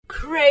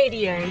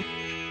Cradio.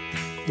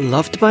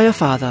 Loved by a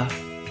Father,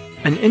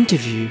 an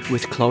interview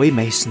with Chloe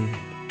Mason.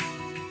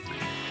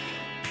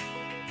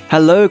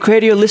 Hello,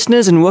 Cradio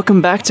listeners, and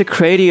welcome back to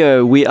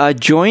Cradio. We are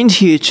joined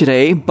here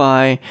today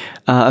by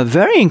a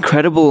very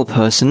incredible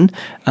person,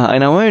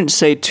 and I won't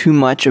say too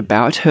much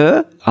about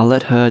her. I'll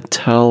let her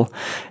tell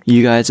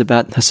you guys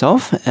about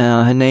herself.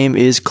 Her name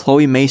is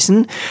Chloe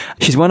Mason.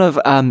 She's one of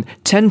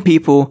 10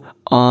 people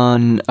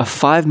on a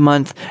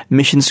 5-month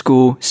mission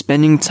school,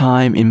 spending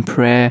time in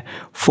prayer,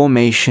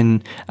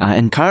 formation,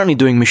 and currently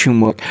doing mission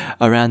work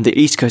around the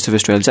east coast of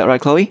Australia. Is that right,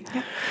 Chloe?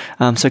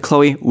 Yep. So,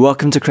 Chloe,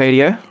 welcome to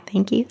Cradio.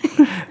 Thank you.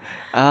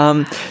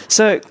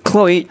 So,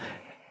 Chloe,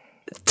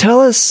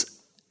 tell us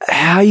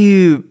how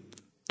you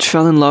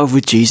fell in love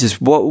with Jesus.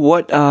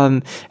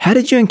 How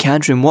did you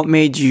encounter him? What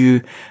made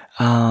you,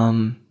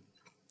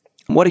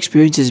 what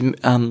experiences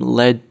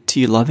led to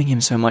you loving him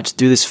so much to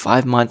do this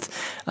 5-month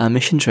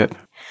mission trip?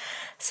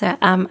 So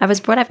I was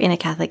brought up in a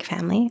Catholic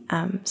family.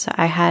 So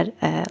I had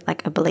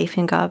a belief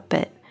in God,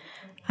 but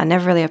I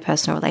never really a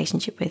personal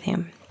relationship with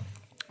him.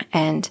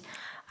 And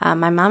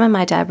my mum and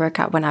my dad broke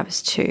up when I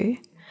was 2.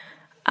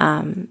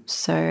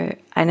 So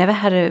I never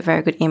had a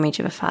very good image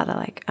of a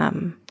father.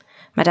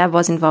 My dad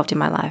was involved in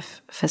my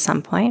life for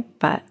some point,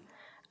 but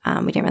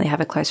we didn't really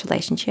have a close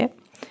relationship.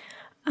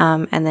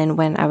 And then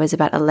when I was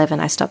about 11,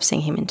 I stopped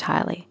seeing him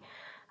entirely.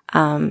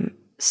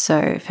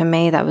 So for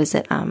me, that was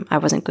that I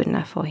wasn't good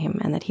enough for him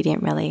and that he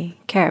didn't really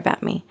care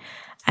about me.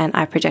 And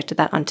I projected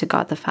that onto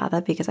God the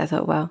Father because I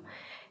thought, well,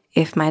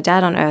 if my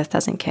dad on earth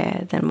doesn't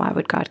care, then why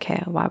would God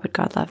care? Why would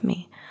God love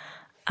me?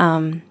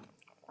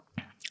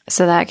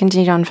 So that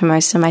continued on for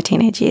most of my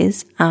teenage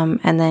years.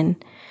 And then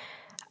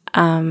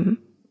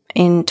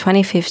in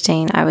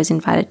 2015, I was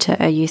invited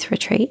to a youth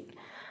retreat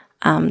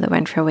that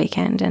went for a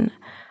weekend. And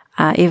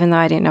even though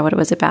I didn't know what it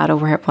was about or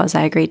where it was,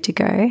 I agreed to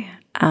go.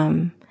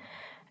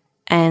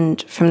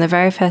 And from the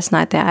very first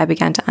night there, I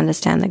began to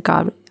understand that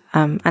God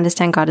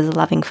as a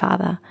loving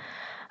Father.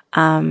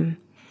 And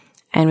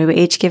we were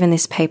each given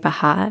this paper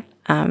heart,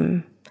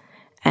 and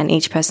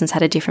each person's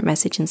had a different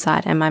message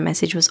inside. And my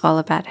message was all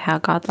about how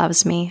God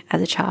loves me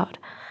as a child.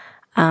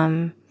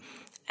 And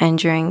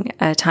during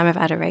a time of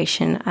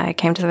adoration, I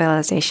came to the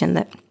realization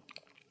that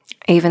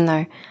even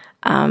though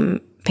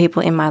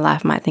people in my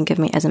life might think of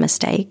me as a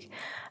mistake,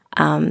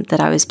 that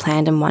I was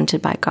planned and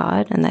wanted by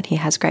God and that he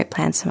has great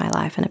plans for my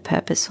life and a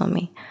purpose for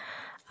me,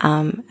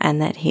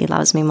 and that he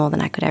loves me more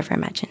than I could ever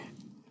imagine.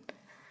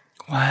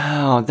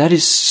 Wow, that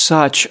is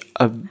such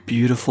a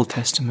beautiful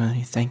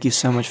testimony. Thank you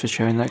so much for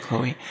sharing that,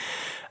 Chloe.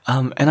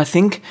 And I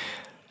think,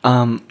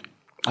 I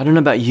don't know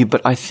about you, but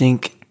I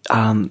think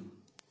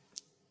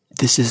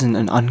this isn't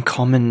an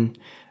uncommon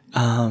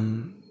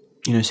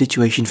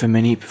situation for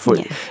many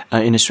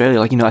in Australia.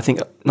 I think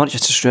not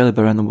just Australia,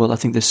 but around the world. I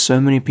think there's so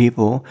many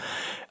people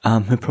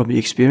who probably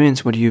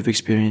experience what you've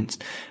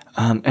experienced.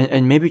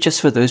 And maybe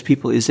just for those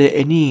people, is there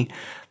any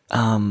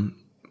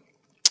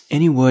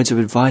words of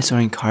advice or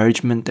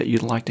encouragement that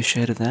you'd like to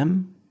share to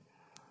them?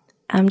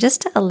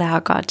 Just to allow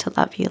God to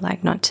love you,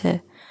 not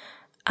to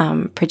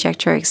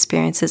project your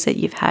experiences that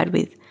you've had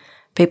with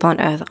people on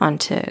earth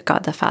onto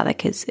God the Father,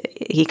 because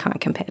he can't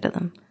compare to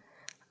them.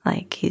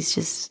 He's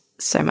just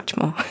so much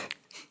more.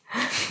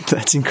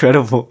 That's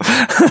incredible.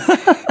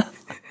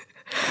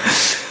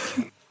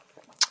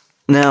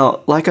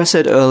 Now, like I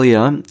said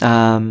earlier,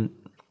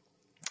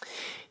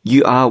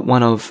 you are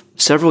one of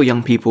several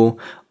young people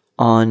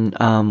on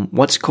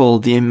what's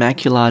called the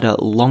Immaculata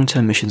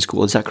Long-Term Mission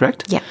School. Is that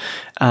correct?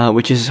 Yeah.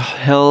 Which is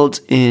held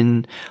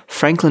in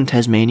Franklin,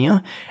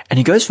 Tasmania, and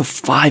it goes for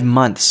 5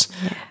 months,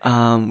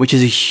 which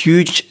is a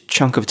huge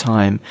chunk of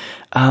time.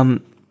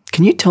 Can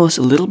you tell us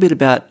a little bit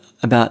about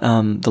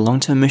the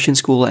Long-Term Mission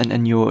School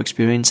and your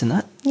experience in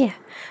that? Yeah.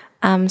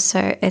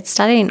 So it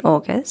started in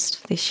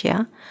August this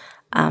year.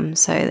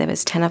 So there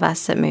was 10 of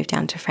us that moved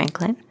down to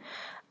Franklin.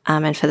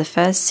 And for the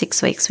first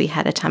 6 weeks, we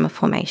had a time of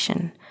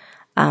formation.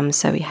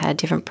 So we had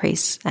different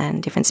priests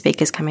and different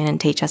speakers come in and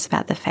teach us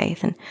about the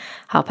faith and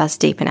help us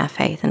deepen our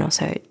faith and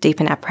also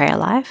deepen our prayer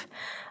life.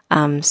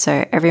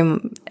 So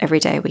every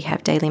day we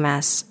have daily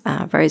mass,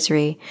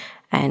 rosary,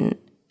 and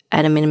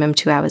at a minimum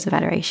 2 hours of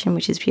adoration,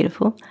 which is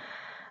beautiful.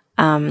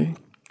 And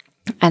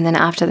then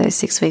after those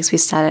 6 weeks, we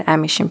started our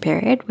mission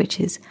period, which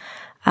is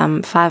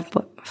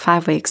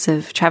 5 weeks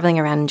of traveling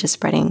around and just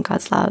spreading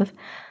God's love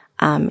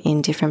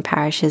in different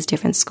parishes,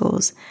 different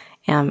schools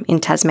in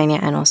Tasmania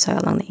and also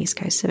along the east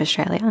coast of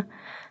Australia.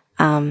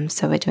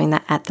 So we're doing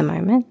that at the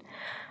moment.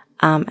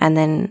 And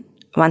then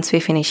once we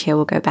finish here,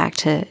 we'll go back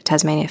to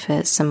Tasmania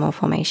for some more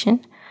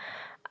formation.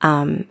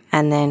 And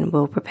then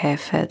we'll prepare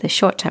for the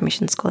short-term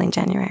mission school in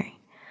January.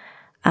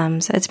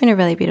 So it's been a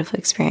really beautiful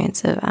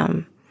experience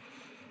of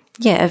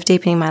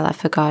deepening my love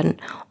for God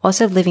and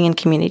also living in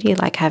community,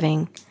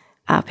 having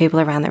people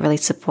around that really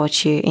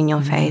support you in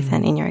your faith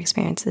and in your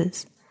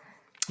experiences.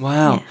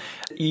 Wow. Yeah.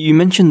 You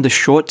mentioned the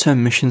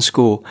short-term mission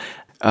school,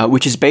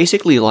 which is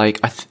basically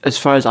as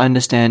far as I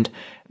understand,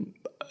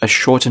 a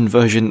shortened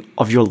version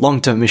of your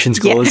long-term mission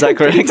school. Is that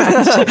correct?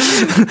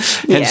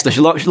 Hence the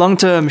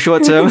long-term,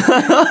 short-term.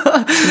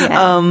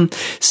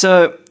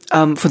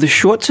 For the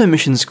short-term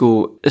mission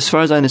school, as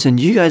far as I understand,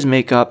 you guys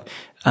make up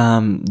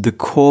the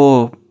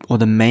core or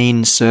the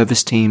main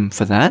service team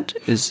for that.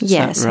 Is that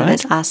right? So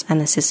there's us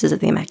and the Sisters of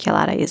the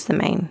Immaculata is the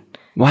main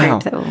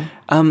group that will...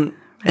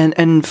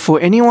 And for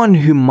anyone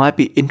who might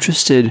be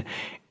interested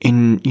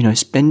in,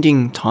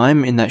 spending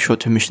time in that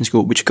short-term mission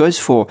school, which goes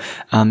for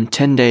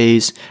 10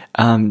 days,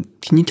 can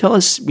you tell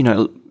us,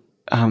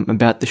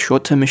 about the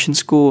short-term mission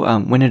school,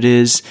 when it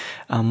is,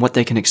 what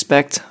they can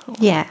expect?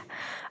 Yeah.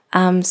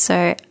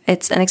 So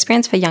it's an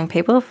experience for young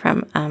people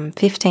from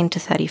 15 to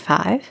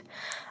 35,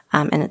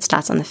 and it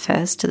starts on the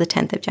 1st to the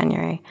 10th of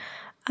January.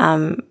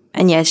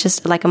 It's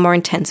just like a more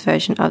intense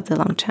version of the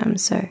long term.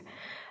 So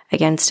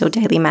again, still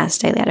daily mass,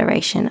 daily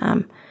adoration,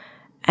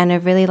 and I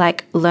really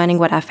like learning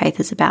what our faith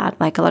is about.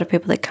 Like a lot of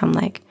people that come,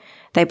 like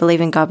they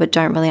believe in God but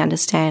don't really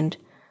understand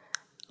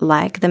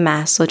like the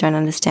mass or don't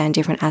understand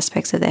different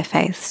aspects of their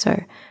faith.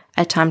 So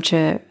a time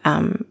to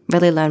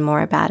really learn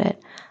more about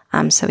it.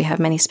 So we have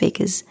many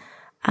speakers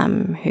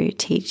who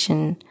teach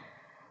and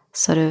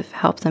sort of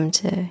help them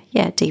to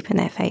deepen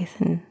their faith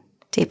and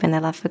deepen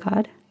their love for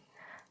God.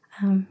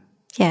 And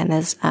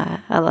there's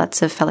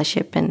lots of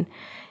fellowship and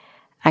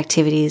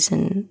activities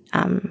and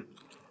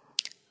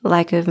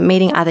of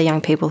meeting other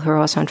young people who are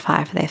also on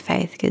fire for their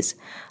faith, because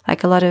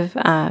like a lot of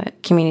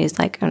communities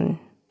like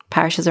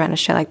parishes around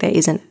Australia, like there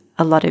isn't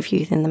a lot of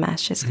youth in the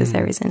mass just because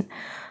there isn't.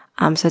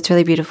 So it's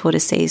really beautiful to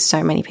see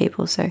so many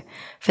people. So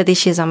for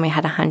this year's we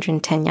had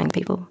 110 young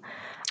people.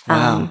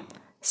 Wow.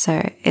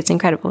 So it's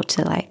incredible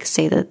to like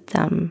see that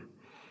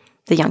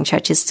the young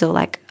church is still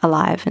like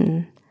alive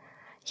and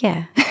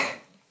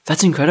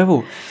That's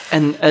incredible.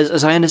 And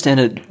as I understand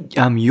it,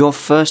 your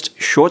first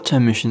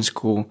short-term mission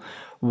school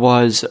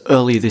was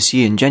early this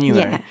year in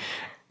January. Yeah.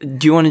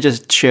 Do you want to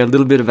just share a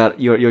little bit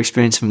about your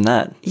experience from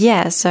that?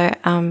 Yeah. So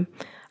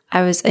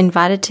I was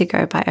invited to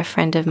go by a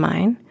friend of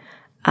mine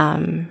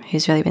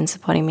who's really been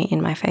supporting me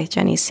in my faith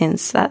journey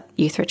since that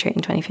youth retreat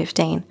in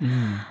 2015.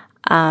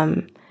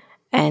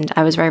 And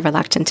I was very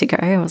reluctant to go.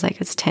 I was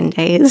like, it's 10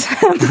 days.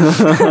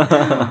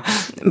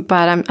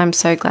 But I'm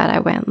so glad I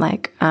went,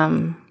 like,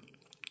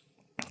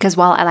 because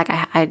while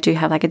I do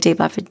have like a deep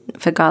love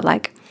for God,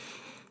 like,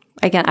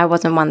 again, I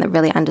wasn't one that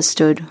really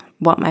understood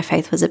what my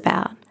faith was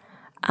about.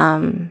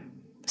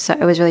 So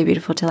it was really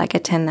beautiful to like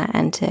attend that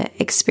and to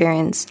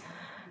experience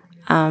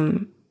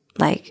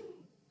like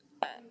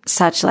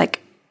such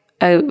like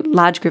a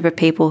large group of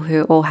people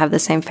who all have the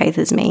same faith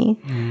as me,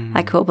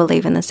 like who all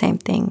believe in the same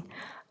thing.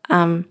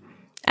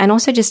 And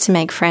also just to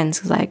make friends,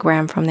 because like where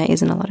I'm from, there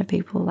isn't a lot of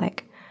people.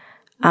 Like,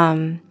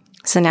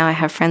 so now I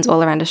have friends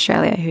all around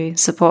Australia who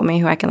support me,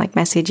 who I can like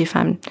message if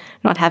I'm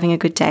not having a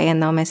good day, and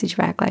they'll message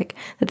back like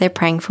that they're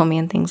praying for me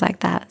and things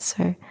like that.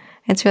 So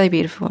it's really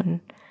beautiful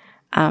and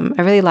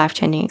a really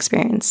life-changing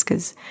experience,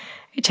 because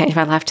it changed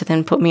my life to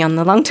then put me on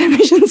the long-term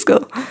mission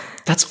school.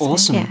 That's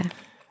awesome. Yeah.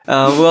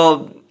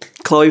 Well,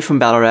 Chloe from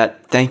Ballarat,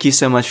 thank you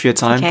so much for your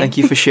time. Okay. Thank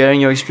you for sharing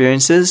your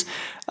experiences.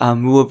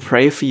 We will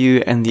pray for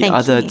you and the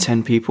other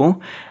 10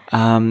 people.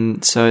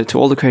 So to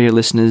all the Cradio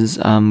listeners,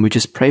 we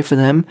just pray for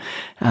them.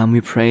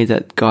 We pray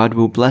that God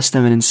will bless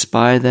them and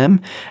inspire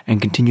them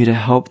and continue to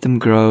help them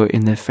grow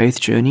in their faith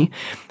journey,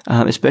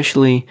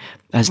 especially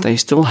as they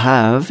still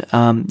have,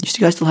 you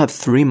guys still have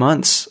 3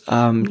 months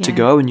to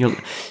go in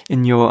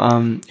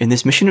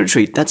this mission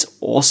retreat. That's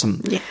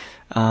awesome. Yeah.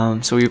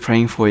 So we're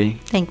praying for you.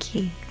 Thank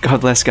you.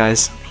 God bless,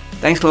 guys.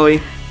 Thanks, Chloe.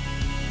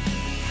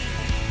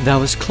 That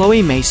was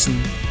Chloe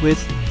Mason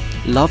with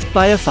Loved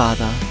by a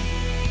Father.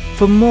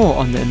 For more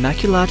on the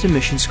Immaculata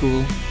Mission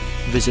School,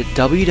 visit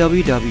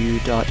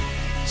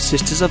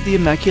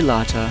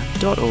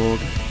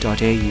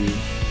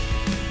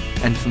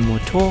www.sistersoftheimmaculata.org.au. And for more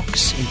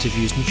talks,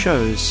 interviews and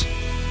shows,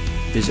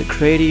 visit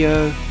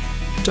cradio.org.au.